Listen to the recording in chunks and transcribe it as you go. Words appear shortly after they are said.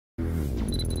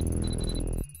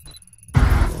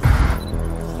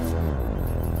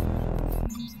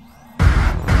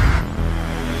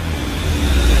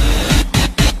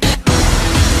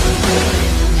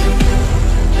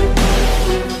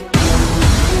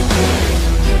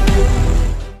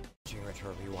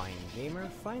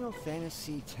Final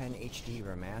Fantasy X HD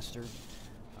Remastered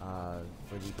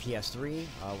for the PS3.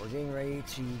 We're getting ready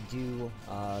to do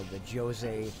the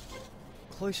Djose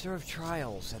Cloister of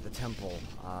Trials at the temple.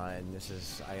 And this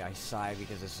is, I sigh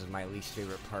because this is my least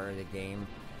favorite part of the game.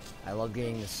 I love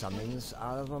getting the summons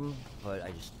out of them, but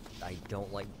I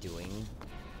don't like doing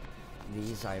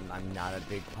these. I'm not a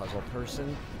big puzzle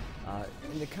person.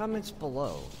 In the comments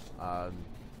below,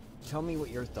 tell me what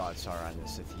your thoughts are on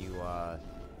this.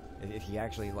 If you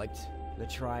actually liked the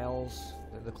trials,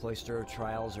 the Cloister of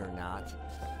Trials, or not.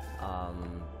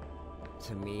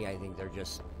 To me, I think they're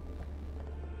just...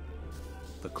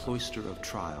 The Cloister of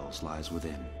Trials lies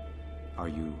within. Are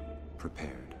you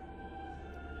prepared?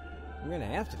 I'm gonna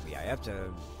have to be. I have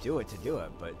to do it,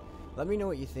 but let me know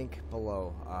what you think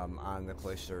below on the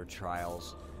Cloister of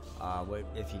Trials.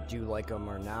 If you do like them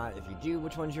or not. If you do,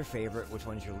 which one's your favorite? Which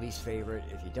one's your least favorite?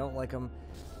 If you don't like them,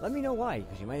 let me know why,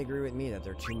 because you might agree with me that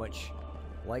they're too much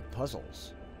like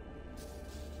puzzles.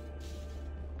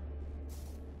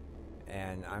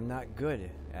 And I'm not good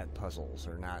at puzzles,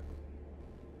 or not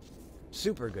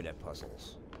super good at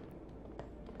puzzles.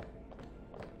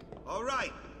 All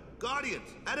right, Guardians,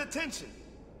 at attention.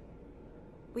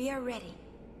 We are ready.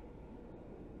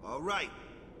 All right,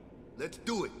 let's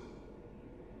do it.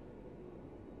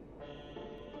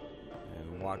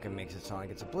 And Waka makes it sound like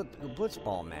it's a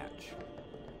blitzball match.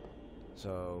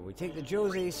 So we take the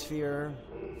Djose sphere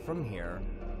from here.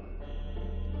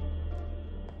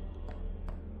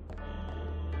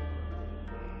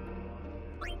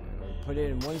 And we put it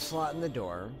in one slot in the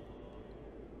door.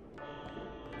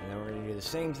 And then we're going to do the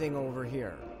same thing over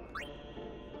here.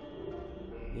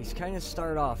 These kind of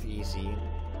start off easy,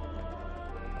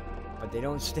 but they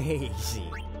don't stay easy.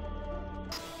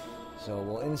 So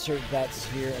we'll insert that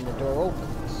sphere and the door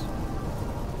opens.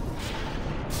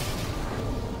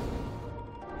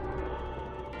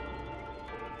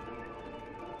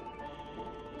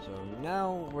 So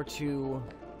now we're to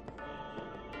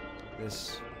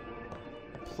this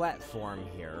platform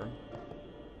here.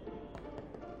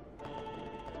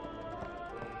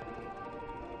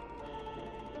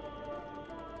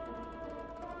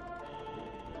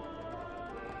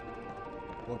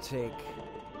 We'll take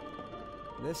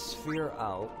this sphere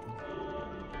out,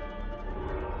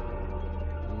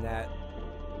 and that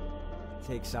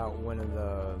takes out one of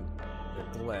the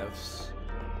glyphs,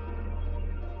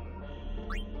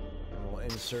 and we'll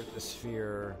insert the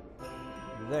sphere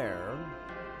there.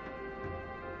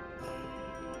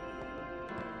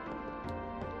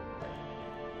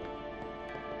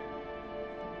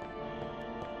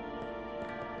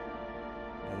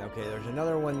 Okay, there's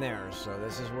another one there, so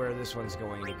this is where this one's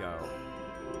going to go.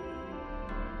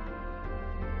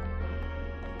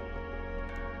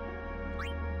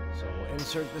 So we'll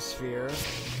insert the sphere,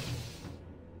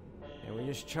 and we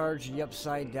just charge the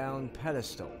upside down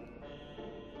pedestal.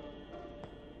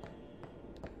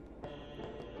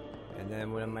 And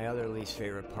then one of my other least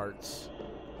favorite parts,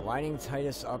 lining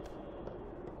Titus up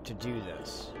to do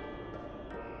this.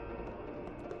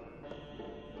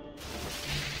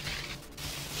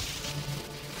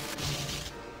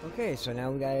 Okay, so now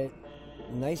we got it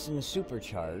nice and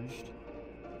supercharged.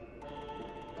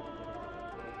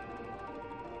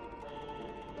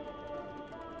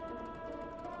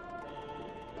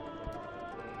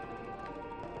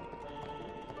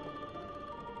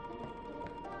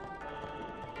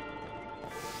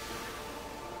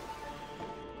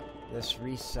 This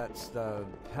resets the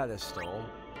pedestal.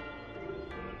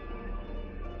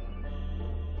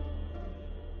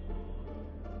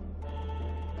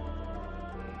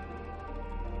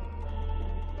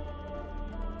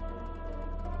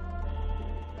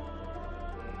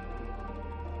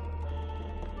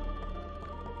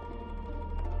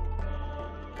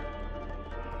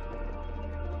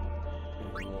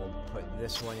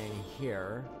 This one in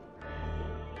here,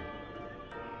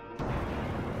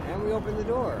 and we open the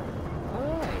door.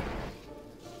 Alright,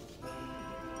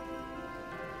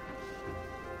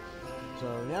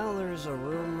 so now there's a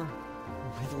room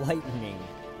with lightning.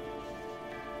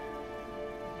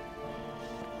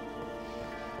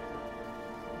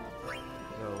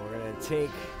 So we're gonna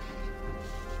take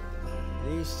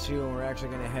these two, and we're actually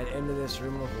gonna head into this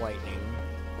room of lightning.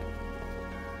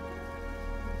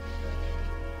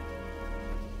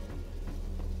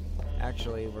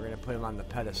 Actually, we're going to put him on the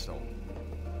pedestal.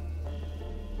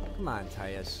 Come on,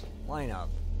 Titus. Line up.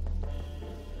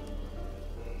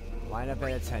 Line up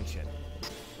at attention.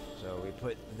 So we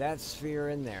put that sphere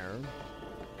in there.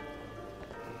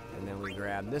 And then we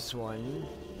grab this one,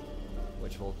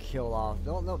 which will kill off...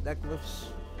 No, that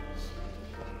glyph's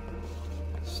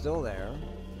still there.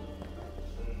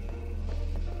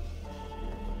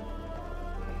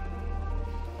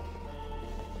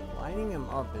 lining them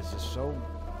up is just so...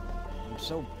 I'm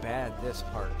so bad at this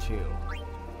part too.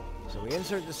 So we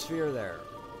insert the sphere there.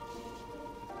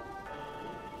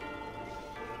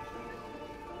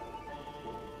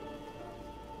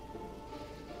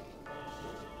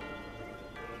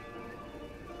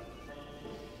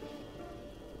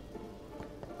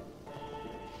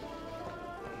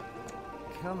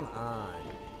 Come on.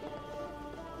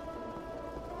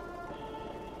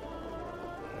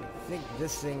 I think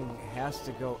this thing has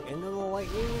to go into the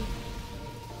lightning.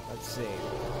 Let's see.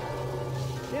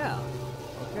 Yeah.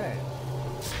 Okay.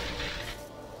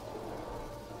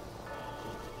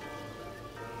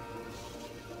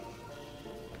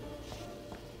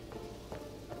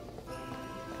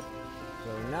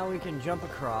 So now we can jump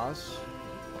across.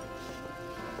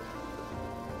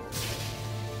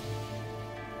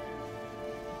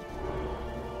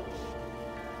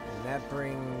 That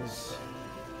brings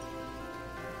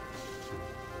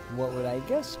what would I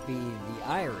guess be the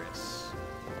iris.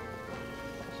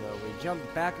 So we jump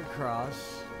back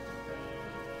across.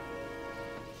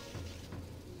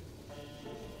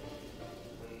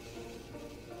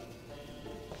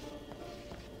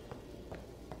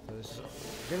 So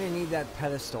we're gonna need that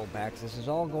pedestal back. This is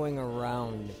all going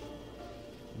around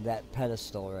that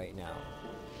pedestal right now.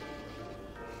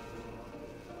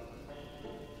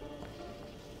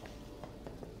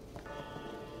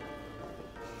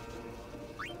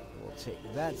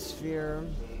 Take that sphere.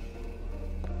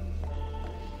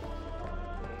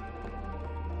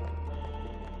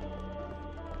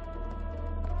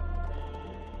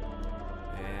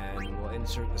 And we'll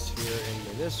insert the sphere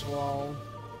into this wall.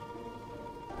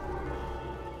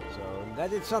 So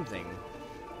that did something.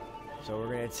 So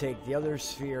we're going to take the other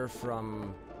sphere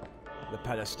from the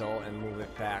pedestal and move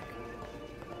it back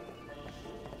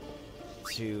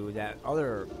to that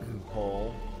other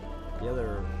hole, the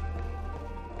other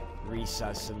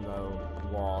recess in the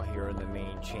wall here in the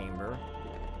main chamber.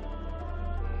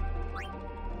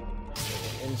 So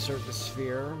we'll insert the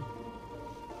sphere.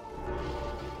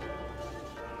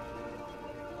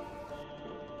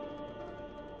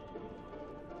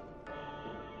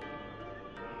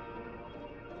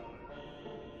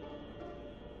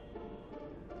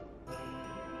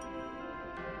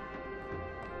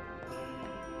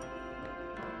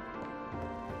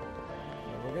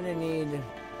 We're gonna need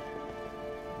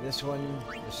this one,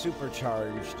 the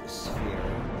supercharged sphere,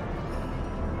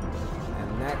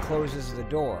 and that closes the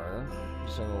door,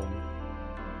 so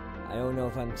I don't know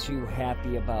if I'm too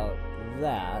happy about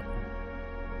that.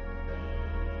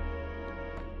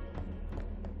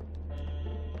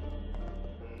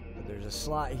 But there's a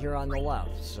slot here on the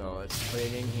left, so let's put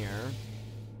it in here.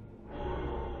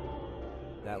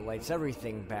 That lights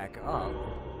everything back up.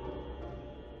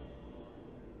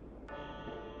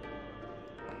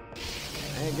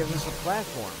 And it gives us a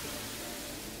platform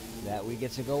that we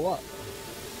get to go up.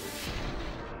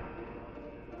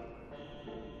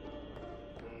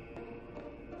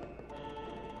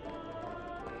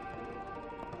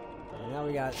 And now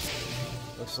we got,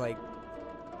 looks like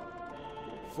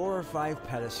 4 or 5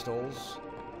 pedestals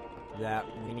that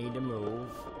we need to move.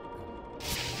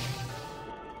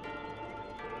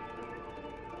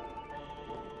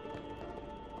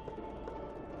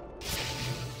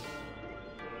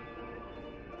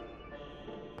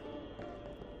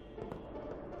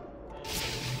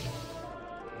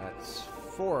 That's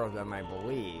 4 of them, I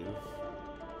believe.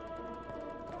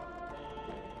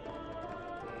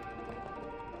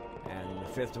 And the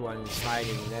 5th one's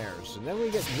hiding there. So then we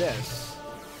get this.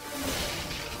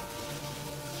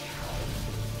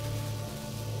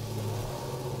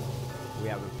 We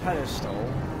have a pedestal,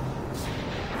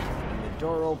 and the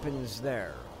door opens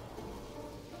there.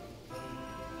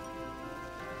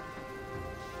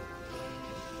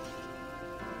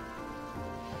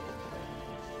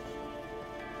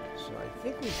 So I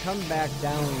think we come back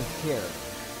down here.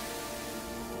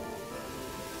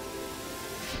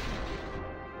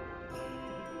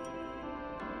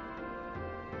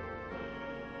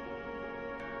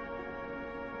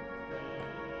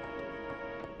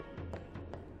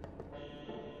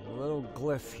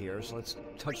 Glyph here, so let's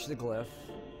touch the glyph.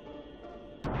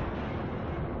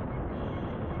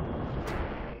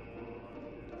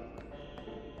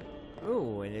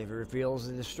 Ooh, and it reveals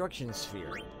the destruction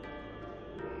sphere.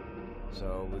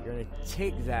 So we're gonna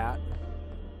take that,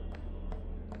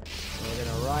 and we're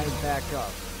gonna ride back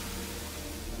up.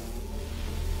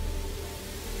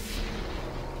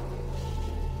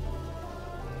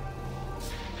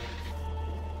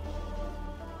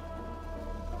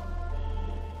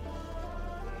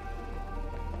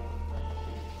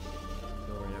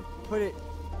 Put it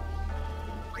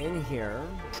in here.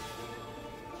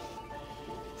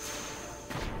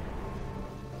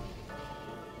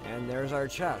 And there's our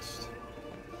chest.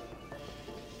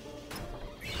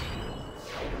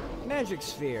 Magic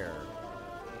sphere.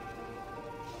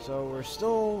 So we're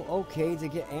still okay to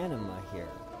get anima here.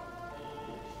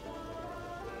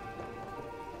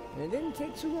 And it didn't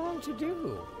take too long to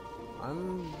do.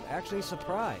 I'm actually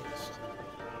surprised.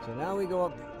 So now we go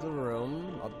up the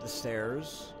room, up the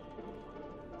stairs.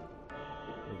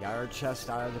 We got our chest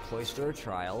out of the Cloister of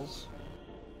Trials.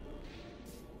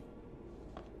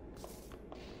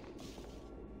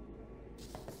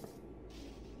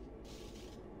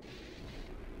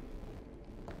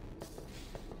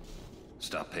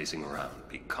 Stop pacing around.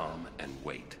 Be calm and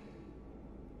wait.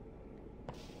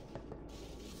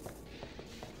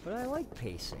 But I like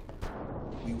pacing.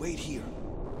 We wait here.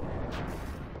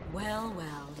 Well,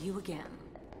 well, you again.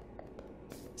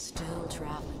 Still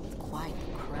traveling with quite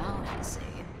the crowd, I see.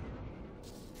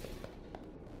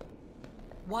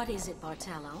 What is it,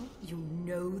 Bartello? You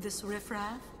know this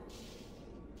riffraff?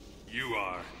 You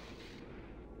are...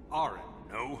 Arin,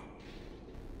 no?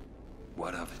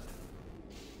 What of it?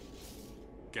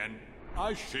 Can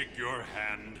I shake your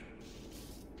hand?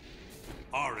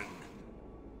 Arin.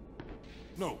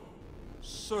 No,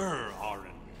 Sir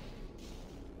Arin.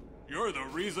 You're the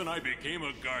reason I became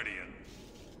a Guardian.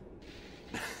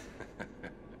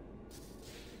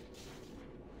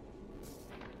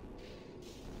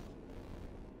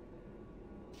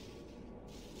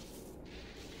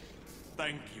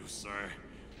 Thank you, sir.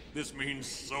 This means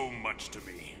so much to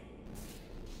me.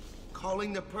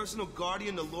 Calling the personal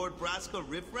guardian of Lord Braska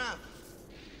riffraff?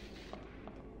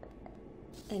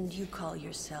 And you call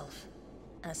yourself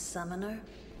a summoner?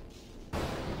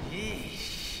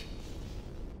 Yeesh.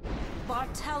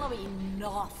 Bartello,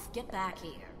 enough! Get back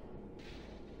here.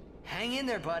 Hang in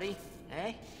there, buddy.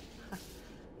 Eh?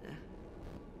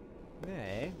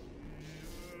 Hey.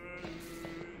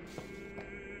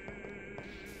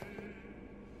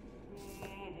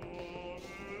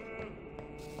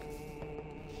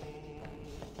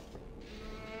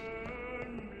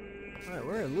 Alright,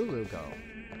 where did Lulu go?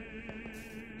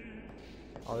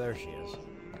 Oh, there she is.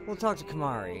 We'll talk to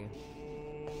Kamari.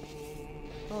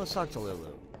 Oh, let's talk to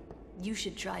Lulu. You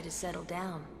should try to settle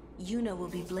down. Yuna will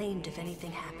be blamed if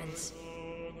anything happens.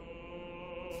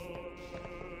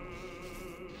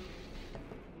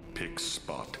 Pick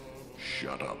spot.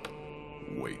 Shut up.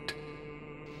 Wait.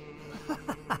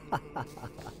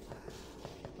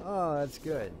 Oh, that's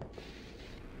good.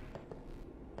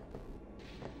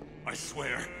 I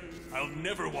swear, I'll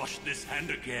never wash this hand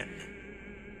again.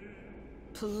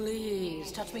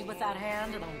 Please, touch me with that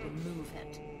hand and I'll remove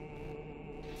it.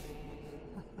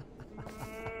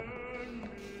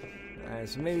 Alright,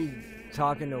 so maybe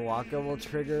talking to Waka will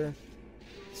trigger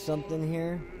something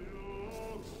here.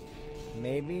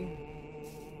 Maybe.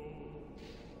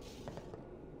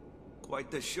 Quite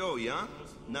the show, yeah?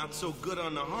 Not so good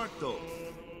on the heart, though.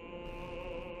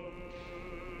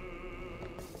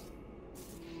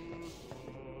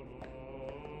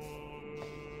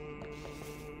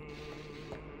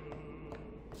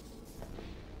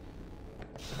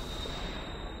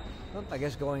 Oh, I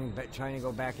guess trying to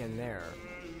go back in there.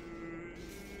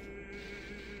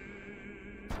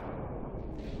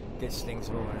 Gets things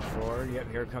moving forward.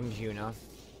 Yep, here comes Yuna.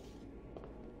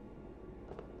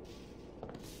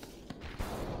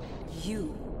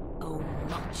 You owe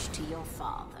much to your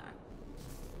father.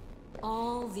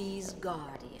 All these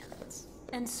guardians.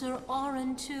 And Sir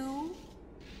Arin too?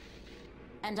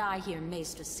 And I hear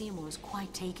Maester Seymour's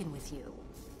quite taken with you.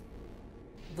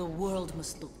 The world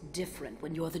must look different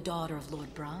when you're the daughter of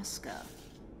Lord Braska.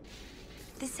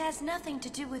 This has nothing to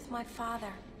do with my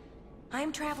father.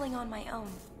 I'm traveling on my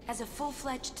own, as a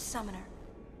full-fledged summoner.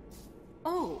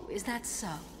 Oh, is that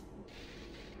so?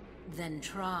 Then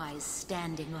try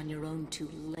standing on your own two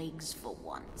legs for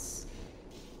once.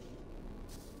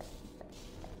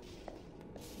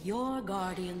 Your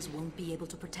guardians won't be able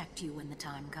to protect you when the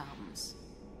time comes.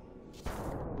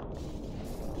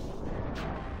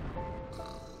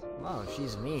 Wow,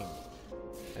 she's mean.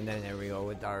 And then there we go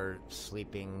with our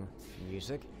sleeping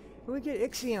music. And we get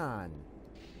Ixion!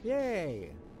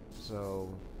 Yay! So,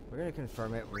 we're gonna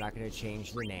confirm it. We're not gonna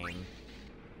change the name.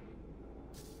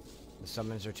 The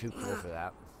summons are too cool for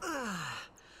that.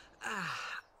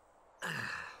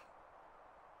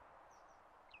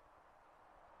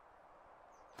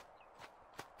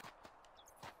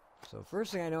 So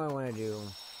first thing I know I want to do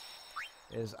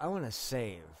is I want to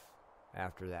save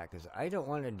after that, because I don't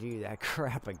want to do that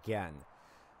crap again.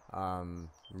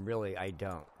 Really, I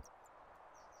don't.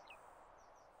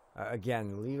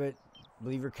 Again,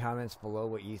 leave your comments below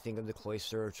what you think of the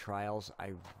Cloister of Trials.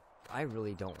 I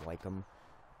really don't like them.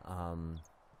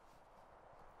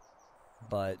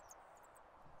 But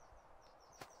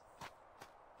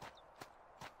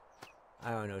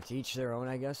I don't know, to each their own,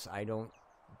 I guess. I don't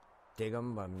dig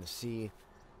them, but I'm gonna see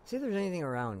if there's anything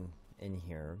around in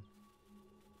here.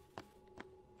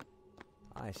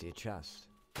 I see a chest.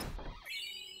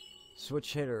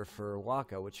 Switch hitter for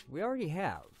Waka, which we already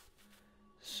have.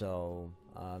 So,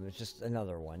 it's just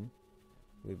another one.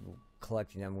 We were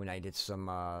collecting them when I did some,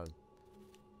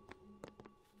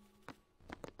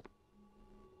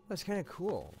 That's kind of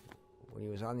cool. When he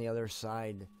was on the other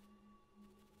side,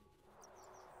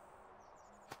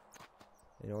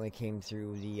 it only came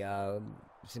through the,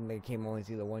 seemed like it came only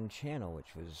through the one channel,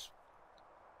 which was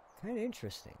kind of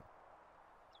interesting.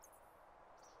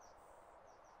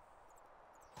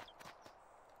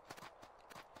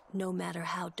 No matter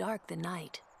how dark the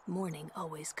night, morning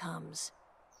always comes.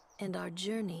 And our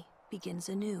journey begins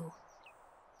anew.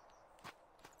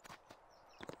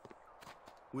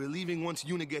 We're leaving once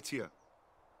Yuna gets here.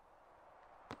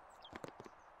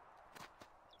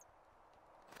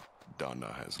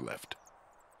 Donna has left.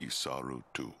 Isaru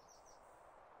too.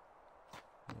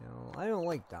 You know, I don't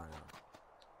like Donna.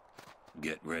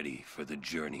 Get ready for the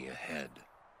journey ahead.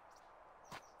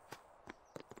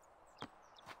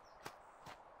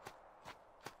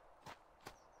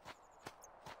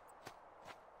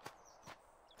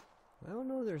 I don't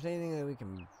know if there's anything that we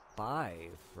can buy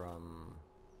from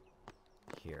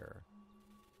here.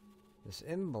 This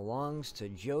inn belongs to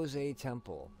Djose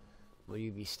Temple. Will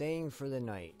you be staying for the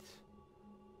night?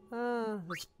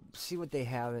 Let's see what they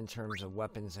have in terms of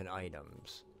weapons and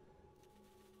items.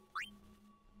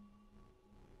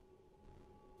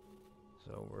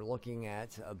 So we're looking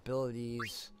at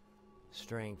abilities,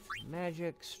 strength,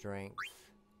 magic,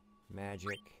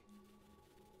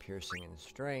 piercing and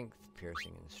strength,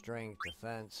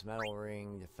 defense, metal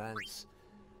ring, defense.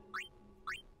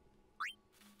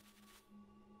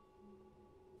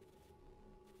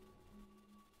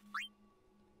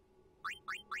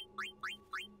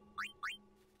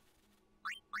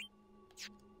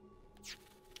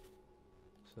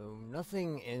 So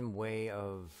nothing in way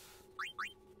of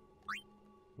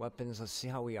weapons. Let's see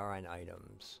how we are on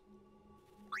items.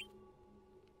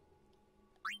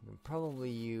 We'll probably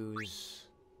use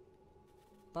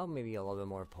about maybe a little bit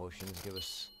more potions. Give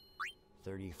us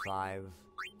 35.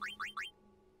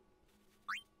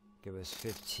 Give us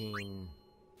 15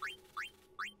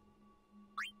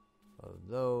 of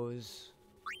those.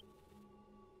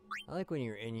 I like when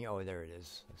you're in. Oh, there it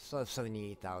is. I still have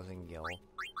 78,000 gil.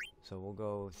 So we'll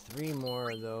go 3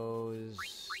 more of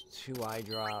those, 2 eye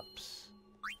drops,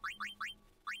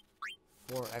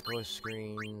 4 echo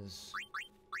screens,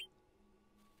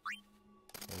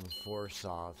 and 4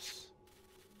 softs,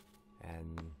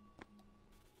 and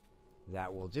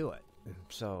that will do it.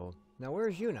 So, now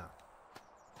where's Yuna?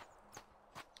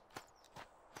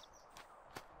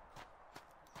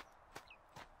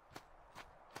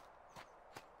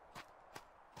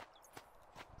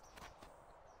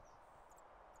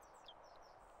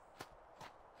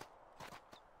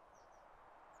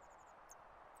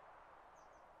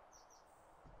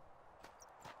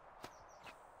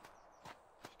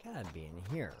 Gotta be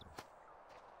in here.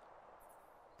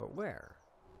 But where?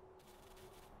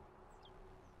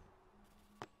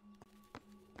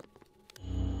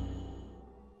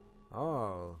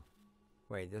 Oh.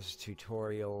 Wait, this is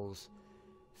tutorials.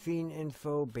 Fiend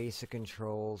info, basic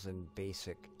controls, and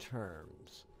basic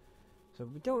terms. So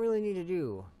we don't really need to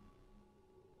do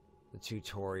the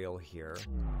tutorial here.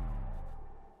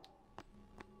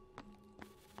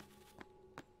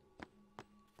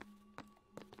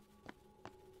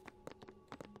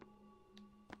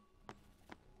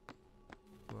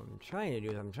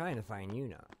 I'm trying to find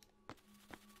Yuna.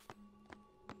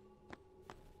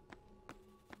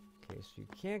 Okay, so you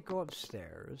can't go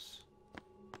upstairs.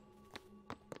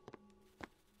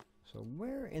 So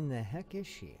where in the heck is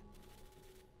she?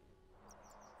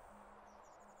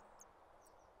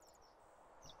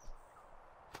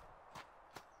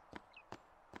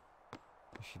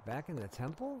 Is she back in the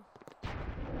temple?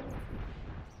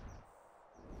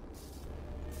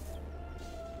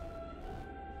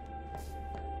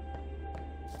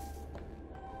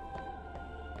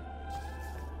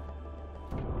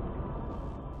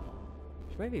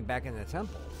 Maybe back in the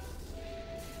temple.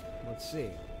 Let's see.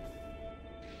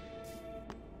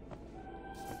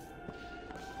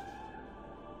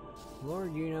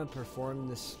 Lord Yuna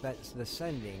performed the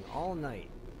sending all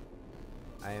night.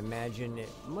 I imagine it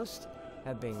must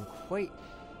have been quite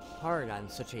hard on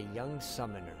such a young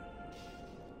summoner.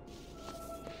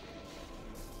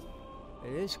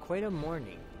 It is quite a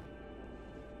morning.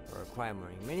 Or a quiet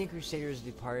morning. Many crusaders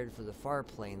departed for the far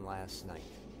plain last night.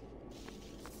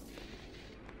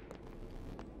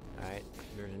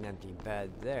 an empty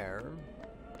bed there.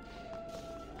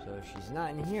 So if she's not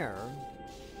in here,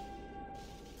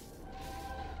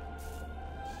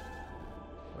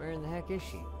 where in the heck is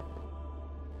she?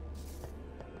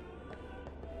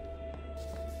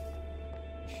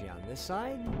 Is she on this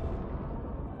side?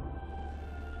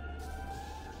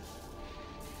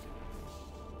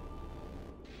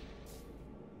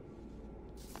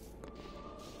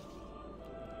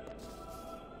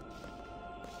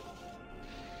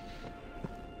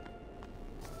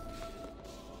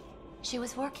 She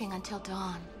was working until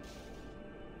dawn.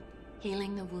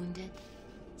 Healing the wounded,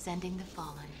 sending the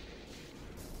fallen.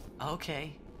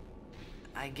 Okay.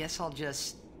 I guess I'll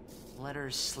just let her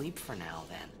sleep for now,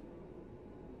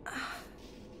 then.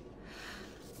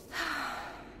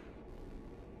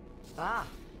 Ah.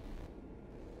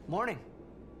 Morning.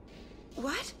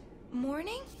 What?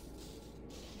 Morning?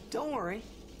 Don't worry.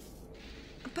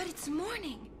 But it's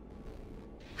morning.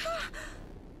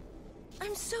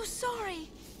 I'm so sorry.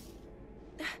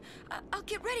 I'll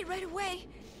get ready right away.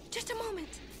 Just a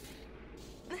moment.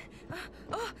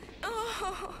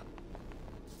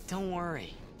 Don't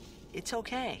worry. It's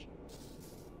okay.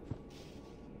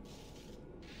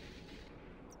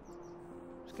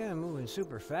 It's kind of moving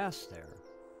super fast there.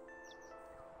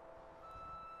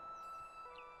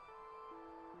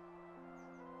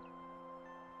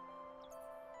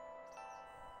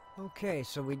 Okay,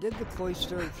 so we did the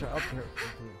cloister to up here.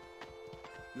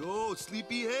 Yo,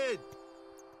 sleepyhead.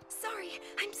 Sorry,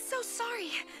 I'm so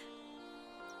sorry.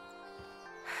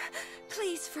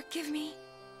 Please forgive me.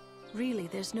 Really,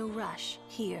 there's no rush.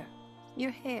 Here,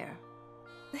 your hair.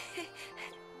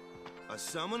 A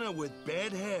summoner with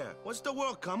bad hair. What's the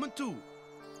world coming to?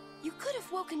 You could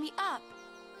have woken me up.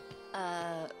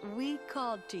 We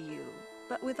called to you,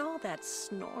 but with all that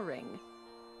snoring.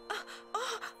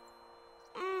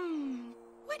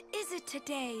 What is it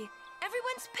today?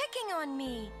 Everyone's picking on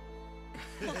me.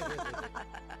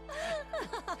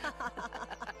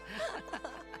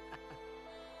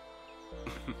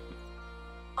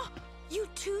 Oh, you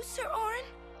too, Sir Orin?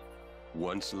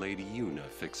 Once Lady Yuna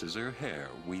fixes her hair,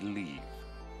 we leave.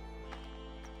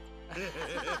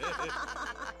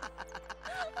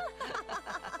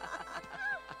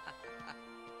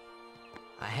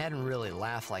 I hadn't really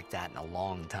laughed like that in a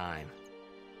long time.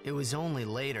 It was only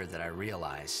later that I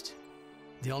realized.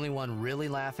 The only one really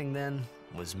laughing then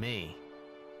was me.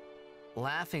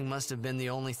 Laughing must have been the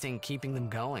only thing keeping them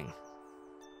going.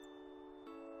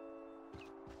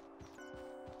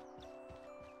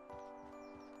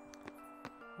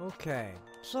 Okay,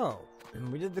 so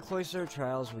we did the Cloister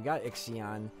trials. We got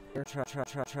Ixion.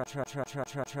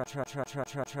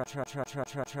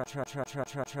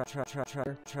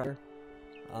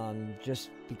 Just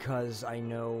because I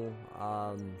know,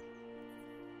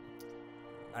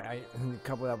 a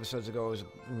couple of episodes ago it was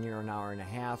near an hour and a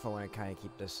half. I want to kind of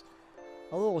keep this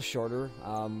a little shorter.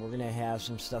 We're gonna have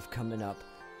some stuff coming up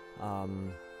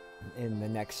in the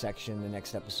next section. The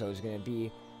next episode is gonna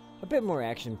be a bit more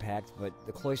action-packed, but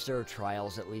the Cloister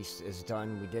Trials at least is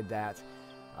done. We did that.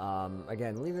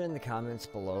 Again, leave it in the comments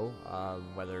below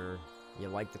whether you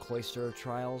like the Cloister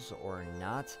Trials or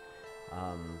not.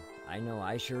 I know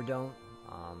I sure don't,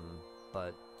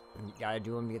 but you gotta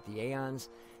do them to get the Aeons,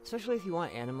 especially if you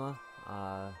want anima.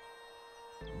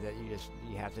 That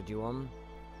you have to do them,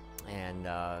 and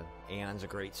Aeon's a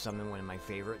great summon, one of my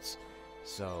favorites.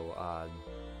 So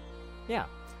yeah,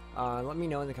 let me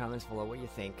know in the comments below what you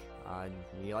think.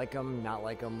 You like them, not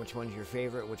like them, which one's your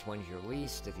favorite, which one's your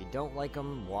least. If you don't like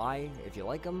them, why? If you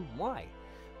like them, why?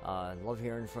 Love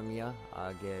hearing from you.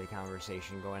 Get a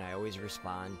conversation going. I always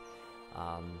respond.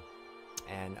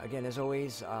 And again, as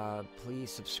always,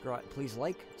 please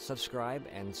like, subscribe,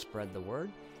 and spread the word.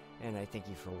 And I thank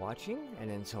you for watching. And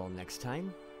until next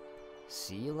time,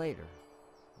 see you later.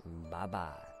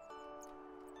 Bye-bye.